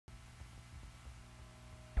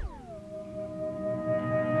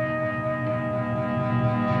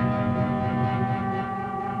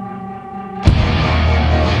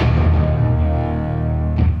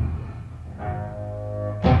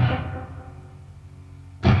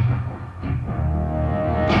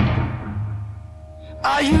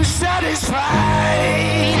Are you satisfied?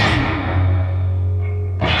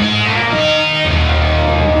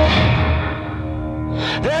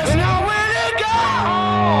 There's nowhere to go.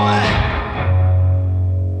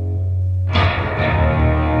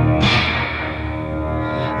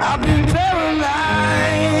 I've been paralyzed.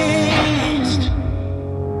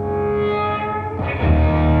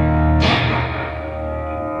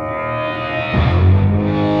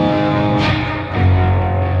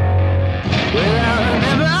 Well, I'll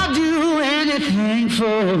never do anything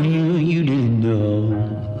for you, you didn't know.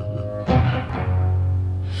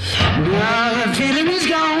 Now the feeling is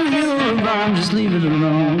gone, you're wrong, just leave it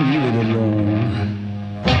alone, leave it alone.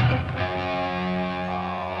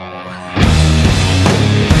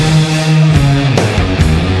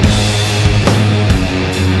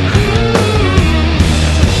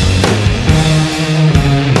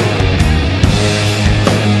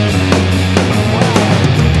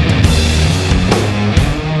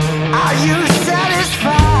 Are you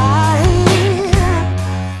satisfied?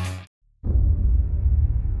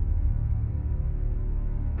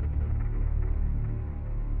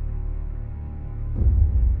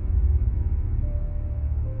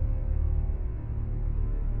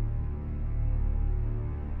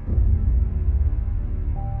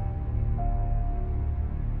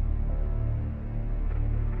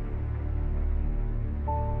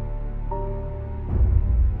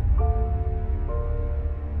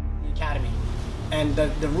 Academy. And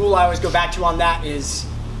the rule I always go back to on that is,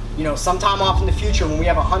 you know, sometime off in the future when we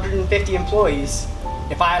have 150 employees,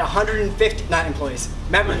 if I had 150, not employees,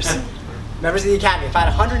 members of the Academy, if I had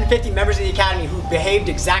 150 members of the Academy who behaved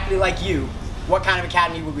exactly like you, what kind of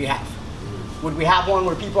Academy would we have? Would we have one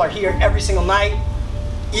where people are here every single night,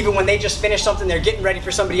 even when they just finish something, they're getting ready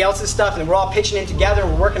for somebody else's stuff, and we're all pitching in together,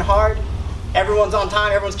 we're working hard, everyone's on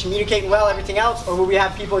time, everyone's communicating well, everything else, or would we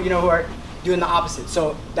have people, you know, who are doing the opposite?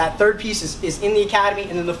 So that third piece is in the Academy,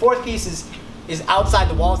 and then the fourth piece is outside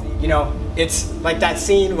the walls. You know, it's like that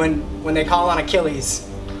scene when they call on Achilles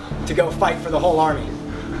to go fight for the whole army.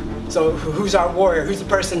 So who's our warrior? Who's the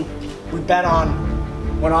person we bet on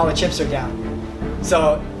when all the chips are down?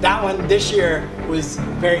 So that one this year was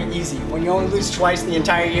very easy. When you only lose twice the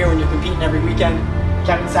entire year, when you're competing every weekend,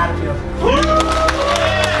 Kevin Satterfield.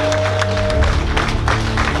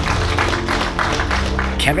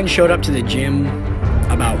 Kevin showed up to the gym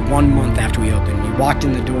about 1 month after we opened. He walked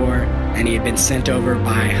in the door and he had been sent over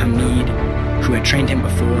by Hamid, who had trained him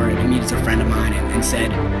before, and Hamid is a friend of mine, and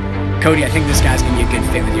said, Cody, I think this guy's gonna be a good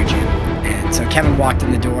fit with your gym. And so Kevin walked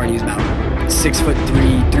in the door and he was about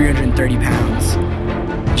 6'3", 330 pounds,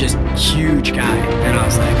 just huge guy. And I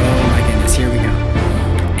was like, oh my goodness, here we go.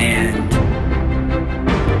 And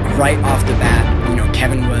right off the bat, you know,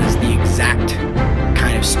 Kevin was the exact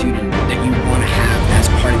kind of student that you want to have as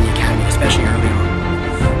part of the Academy, especially early on,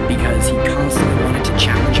 because he constantly wanted to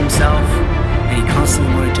challenge himself, and he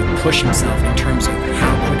constantly wanted to push himself in terms of how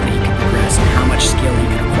quickly he could progress and how much skill he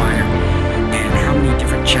could acquire and how many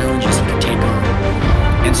different challenges he could take on.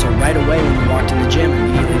 And so right away when we walked in the gym,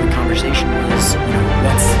 immediately the conversation was, you know,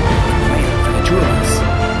 what's the plan for the two of us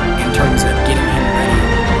in terms of getting him ready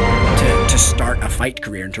to start a fight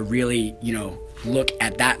career and to really, you know, look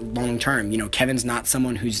at that long term. You know, Kevin's not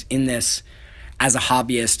someone who's in this as a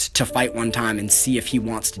hobbyist to fight one time and see if he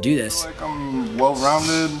wants to do this. Like, I'm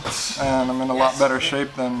well-rounded and I'm in a lot better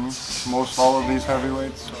shape than most all of these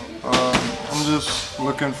heavyweights. I'm just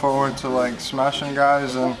looking forward to like smashing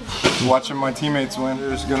guys and watching my teammates win.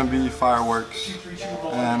 There's gonna be fireworks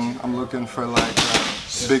and I'm looking for like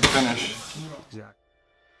a big finish. Exactly.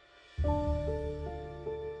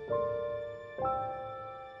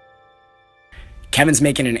 Kevin's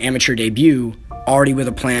making an amateur debut already with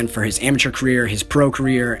a plan for his amateur career, his pro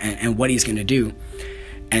career, and what he's going to do.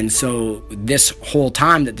 And so this whole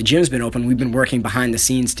time that the gym's been open, we've been working behind the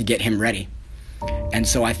scenes to get him ready. And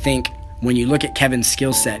so I think when you look at Kevin's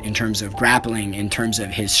skill set in terms of grappling, in terms of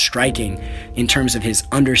his striking, in terms of his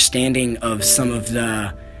understanding of some of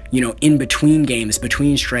the, you know, in-between games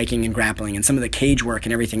between striking and grappling and some of the cage work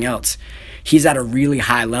and everything else, he's at a really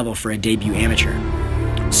high level for a debut amateur.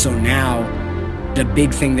 So now the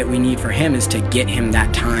big thing that we need for him is to get him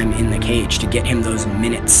that time in the cage, to get him those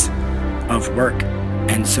minutes of work.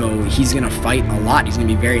 And so he's gonna fight a lot. He's gonna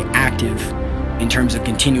be very active in terms of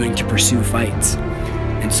continuing to pursue fights.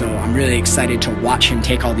 And so I'm really excited to watch him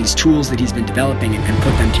take all these tools that he's been developing and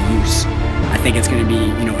put them to use. I think it's gonna be,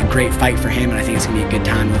 you know, a great fight for him, and I think it's gonna be a good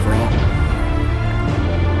time overall.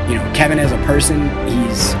 You know, Kevin as a person,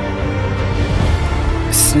 he's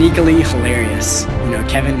sneakily hilarious. You know,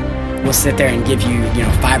 Kevin will sit there and give you, you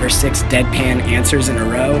know, 5 or 6 deadpan answers in a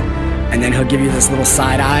row, and then he'll give you this little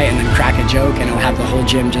side eye and then crack a joke, and he'll have the whole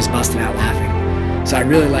gym just busting out laughing. So I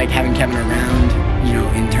really like having Kevin around, you know,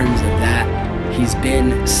 in terms of that. He's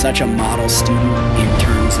been such a model student in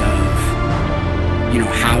terms of, you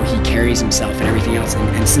know, how he carries himself and everything else.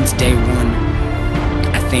 And since day one,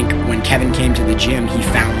 I think when Kevin came to the gym, he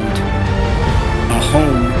found a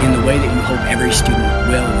home in the way that you hope every student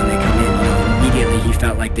will when they come in. You know, immediately he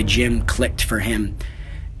felt like the gym clicked for him.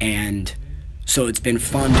 And so it's been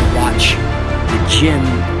fun to watch the gym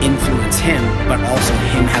influence him, but also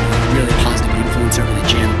him have a really positive influence over the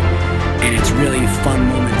gym. And it's really fun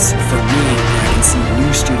moments for me where I can see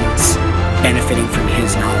new students benefiting from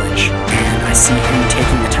his knowledge. And I see him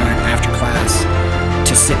taking the time after class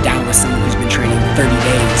to sit down with someone who's been training 30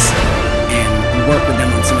 days and work with them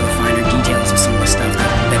on some of the finer details of some of the stuff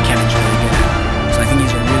that Kevin's really good at. So I think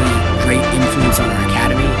he's a really great influence on our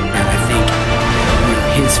academy, and I think, you know,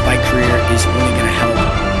 his fight career is only going to help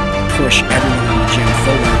push everyone in the gym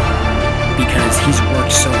forward, because he's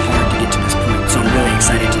worked so hard to get to this point. So I'm really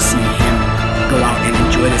excited to see him go out and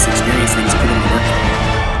enjoy this experience that he's put in the work for.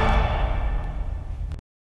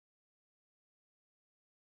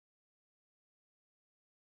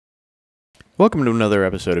 Welcome to another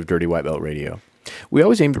episode of Dirty White Belt Radio. We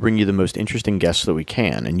always aim to bring you the most interesting guests that we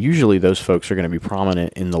can, and usually those folks are going to be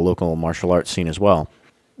prominent in the local martial arts scene as well.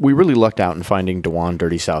 We really lucked out in finding DeJuan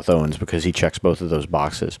Dirty South Owens because he checks both of those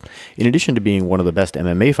boxes. In addition to being one of the best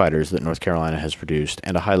MMA fighters that North Carolina has produced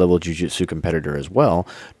and a high-level jiu-jitsu competitor as well,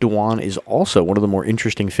 DeJuan is also one of the more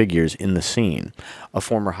interesting figures in the scene, a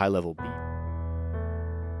former high-level beat.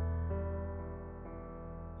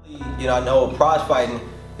 You know, I know prize fighting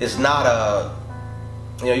is not a,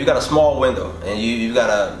 you know, you got a small window, and you got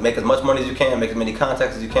to make as much money as you can, make as many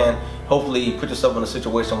contacts as you can. Hopefully put yourself in a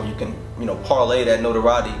situation where you can, you know, parlay that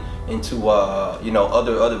notoriety into, you know,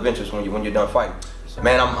 other ventures when you're done fighting.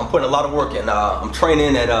 Man, I'm putting a lot of work in. I'm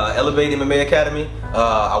training at Elevate MMA Academy.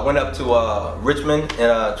 I went up to Richmond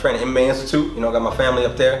and trained at MMA Institute. You know, I got my family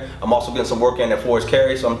up there. I'm also getting some work in at Forest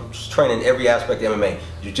Carry, so I'm just training every aspect of MMA.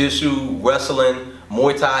 Jiu-jitsu, wrestling,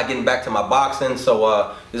 Muay Thai, getting back to my boxing.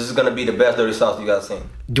 So this is going to be the best Dirty South you guys seen.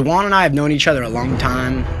 DeJuan and I have known each other a long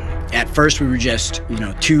time. At first we were just, you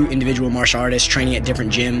know, two individual martial artists training at different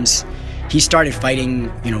gyms. He started fighting,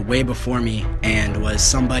 you know, way before me, and was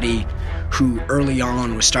somebody who early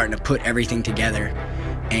on was starting to put everything together.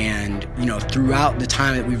 And, you know, throughout the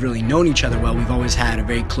time that we've really known each other well, we've always had a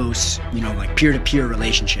very close, you know, like peer-to-peer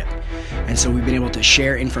relationship. And so we've been able to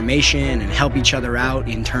share information and help each other out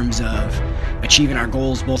in terms of achieving our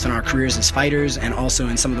goals, both in our careers as fighters and also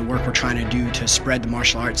in some of the work we're trying to do to spread the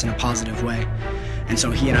martial arts in a positive way. And so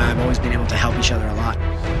he and I have always been able to help each other a lot.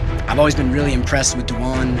 I've always been really impressed with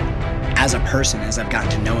DeJuan as a person as I've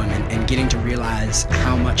gotten to know him, and getting to realize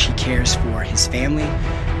how much he cares for his family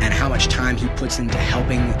and how much time he puts into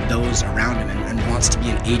helping those around him, and wants to be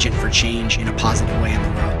an agent for change in a positive way in the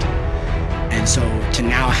world. And so to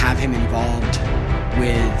now have him involved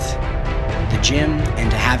with the gym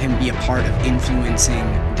and to have him be a part of influencing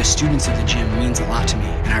the students of the gym means a lot to me.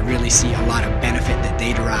 And I really see a lot of benefit that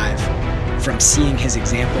they derive from seeing his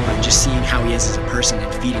example and just seeing how he is as a person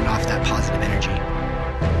and feeding off that positive energy.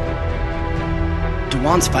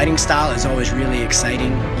 DeJuan's fighting style is always really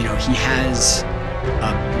exciting. You know, he has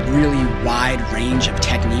a really wide range of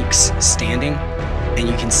techniques standing, and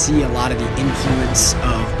you can see a lot of the influence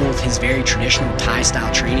of both his very traditional Thai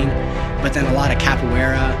style training, but then a lot of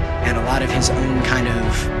capoeira and a lot of his own kind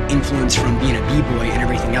of influence from being a b-boy and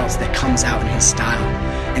everything else that comes out in his style.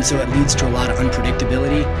 And so it leads to a lot of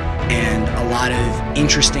unpredictability and a lot of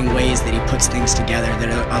interesting ways that he puts things together that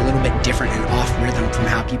are a little bit different and off rhythm from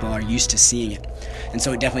how people are used to seeing it. And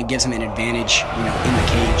so it definitely gives him an advantage, you know, in the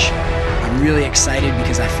cage. I'm really excited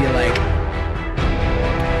because I feel like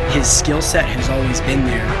his skill set has always been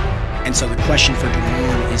there. And so the question for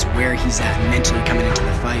DeJuan is where he's at mentally coming into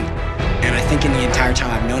the fight. And I think in the entire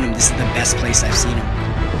time I've known him, this is the best place I've seen him.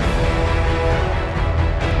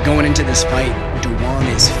 Going into this fight, DeJuan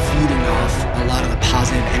is feeding off a lot of the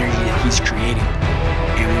positive energy that he's creating.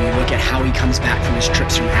 And when you look at how he comes back from his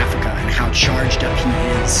trips from Africa and how charged up he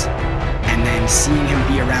is, and then seeing him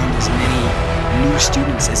be around as many new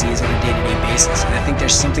students as he is on a day-to-day basis. And I think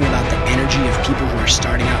there's something about the energy of people who are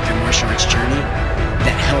starting out their martial arts journey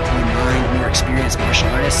that help remind more experienced martial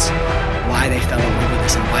artists why they fell in love with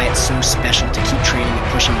this and why it's so special to keep training and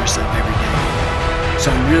pushing yourself every day. So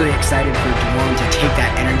I'm really excited for DeJuan to take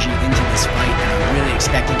that energy into this fight, and I'm really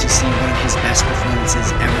expecting to see one of his best performances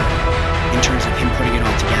ever in terms of him putting it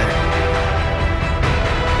all together.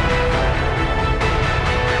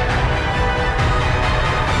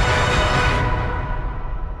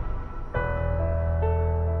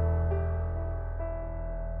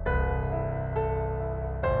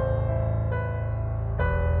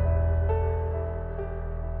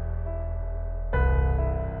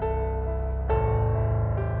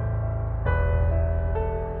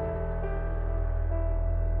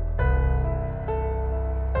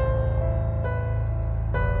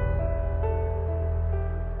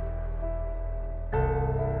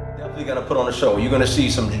 gonna put on a show. You're gonna see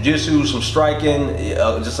some jiu-jitsu, some striking,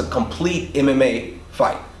 just a complete MMA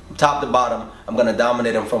fight, top to bottom. I'm gonna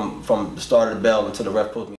dominate them from the start of the bell until the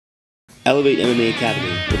ref pulls me. Elevate MMA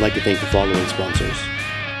Academy would like to thank the following sponsors.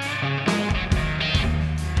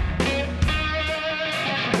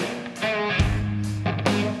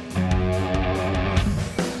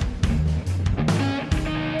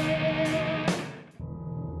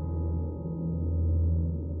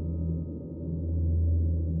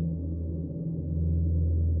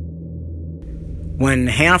 When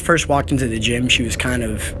Hanna first walked into the gym, she was kind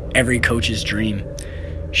of every coach's dream.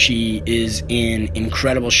 She is in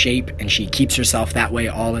incredible shape, and she keeps herself that way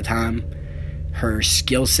all the time. Her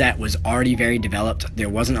skill set was already very developed. There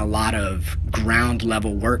wasn't a lot of ground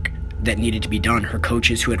level work that needed to be done. Her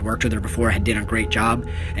coaches who had worked with her before had done a great job,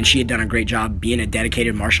 and she had done a great job being a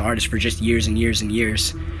dedicated martial artist for just years and years and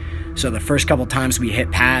years. So the first couple times we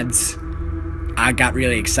hit pads, I got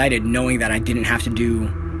really excited knowing that I didn't have to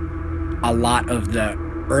do a lot of the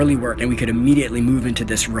early work, and we could immediately move into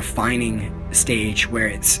this refining stage where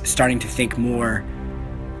it's starting to think more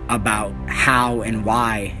about how and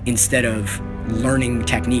why instead of learning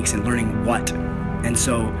techniques and learning what. And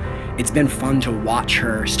so it's been fun to watch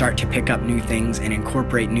her start to pick up new things and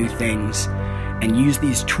incorporate new things and use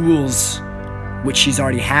these tools which she's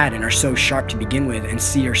already had and are so sharp to begin with, and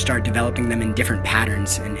see her start developing them in different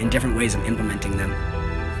patterns and in different ways of implementing them.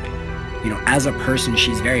 You know, as a person,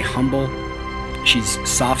 she's very humble, she's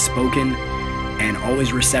soft-spoken, and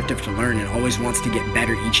always receptive to learn, and always wants to get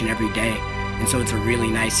better each and every day. And so it's a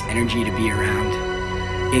really nice energy to be around.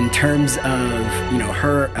 In terms of, you know,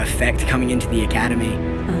 her effect coming into the academy,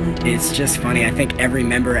 it's just funny. I think every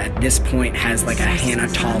member at this point has like a Hanna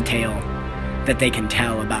tall tale that they can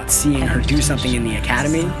tell about seeing her do something in the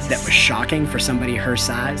academy that was shocking for somebody her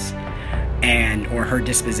size or her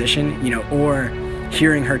disposition, you know, or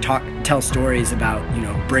hearing her tell stories about, you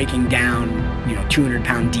know, breaking down, you know,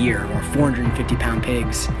 200-pound deer or 450-pound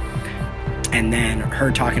pigs, and then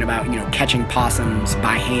her talking about, you know, catching possums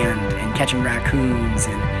by hand and catching raccoons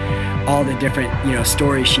and all the different, you know,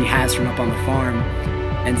 stories she has from up on the farm.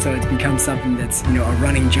 And so it's become something that's, you know, a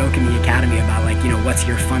running joke in the academy about, like, you know, what's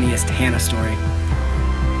your funniest Hanna story?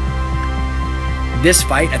 This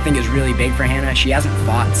fight, I think, is really big for Hanna. She hasn't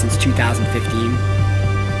fought since 2015.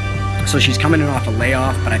 So she's coming in off a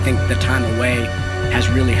layoff, but I think the time away has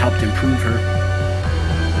really helped improve her.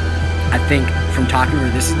 I think from talking to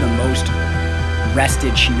her, this is the most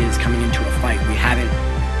rested she is coming into a fight. We haven't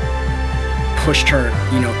pushed her,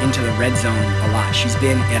 you know, into the red zone a lot. She's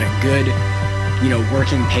been at a good, you know,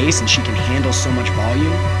 working pace, and she can handle so much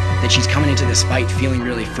volume that she's coming into this fight feeling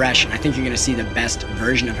really fresh. And I think you're going to see the best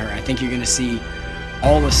version of her. I think you're going to see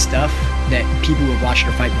all the stuff that people who have watched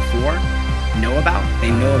her fight before know about.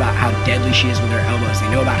 They know about how deadly she is with her elbows.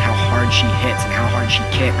 They know about how hard she hits and how hard she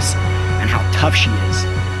kicks and how tough she is.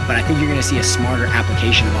 But I think you're going to see a smarter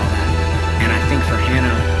application of all that. And I think for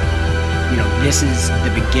Hanna, you know, this is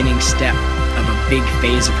the beginning step of a big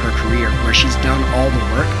phase of her career where she's done all the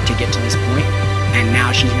work to get to this point, and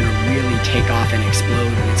now she's going to really take off and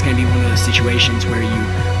explode. And it's going to be one of those situations where you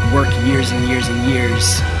work years and years and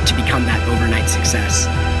years to become that overnight success.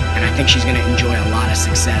 And I think she's going to enjoy a lot of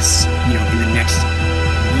success, you know, in the next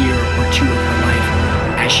year or two of her life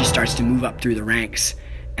as she starts to move up through the ranks.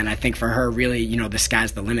 And I think for her, really, you know, the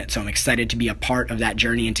sky's the limit. So I'm excited to be a part of that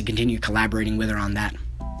journey and to continue collaborating with her on that.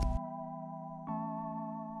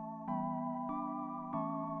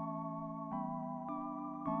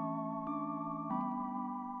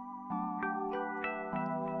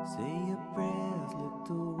 Say your prayers,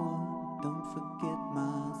 little one. Don't forget,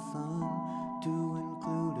 my son, to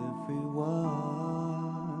include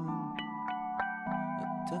everyone.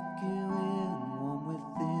 I'll tuck you in, warm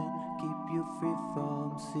within, keep you free from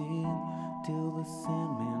sin, till the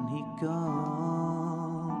Sandman he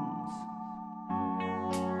comes.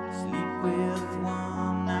 Sleep with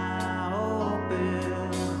one eye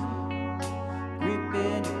open,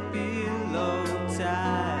 gripping your pillow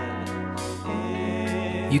tight.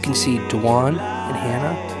 You can see Dwan and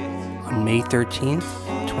Hanna on May 13th,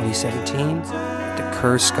 2017 at the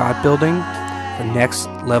Kerr Scott Building for Next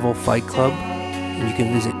Level Fight Club. And you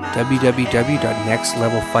can visit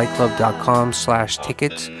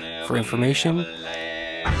www.nextlevelfightclub.com/tickets for information.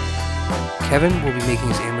 Kevin will be making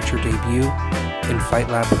his amateur debut in Fight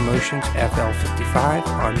Lab Promotions FL55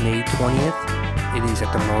 on May 20th. It is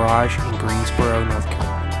at the Mirage in Greensboro, North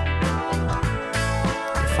Carolina.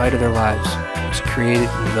 The Fight of Their Lives was created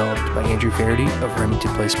and developed by Andrew Verity of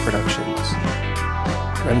Remington Place Productions.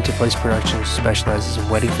 Remington Place Productions specializes in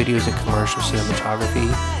wedding videos and commercial cinematography.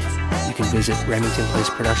 You can visit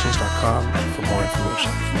remingtonplaceproductions.com for more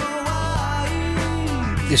information.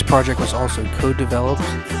 This project was also co-developed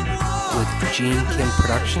with Gene Kim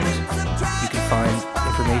Productions. You can find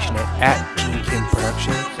information at Gene Kim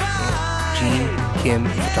Productions and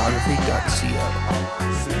GeneKimPhotography.co.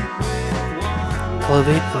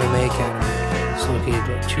 Elevate MMA Academy is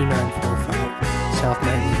located at 2945 South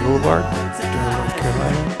Maggie Boulevard, Durham, North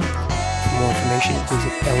Carolina. For more information,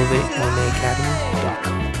 visit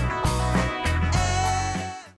ElevateMMAacademy.com.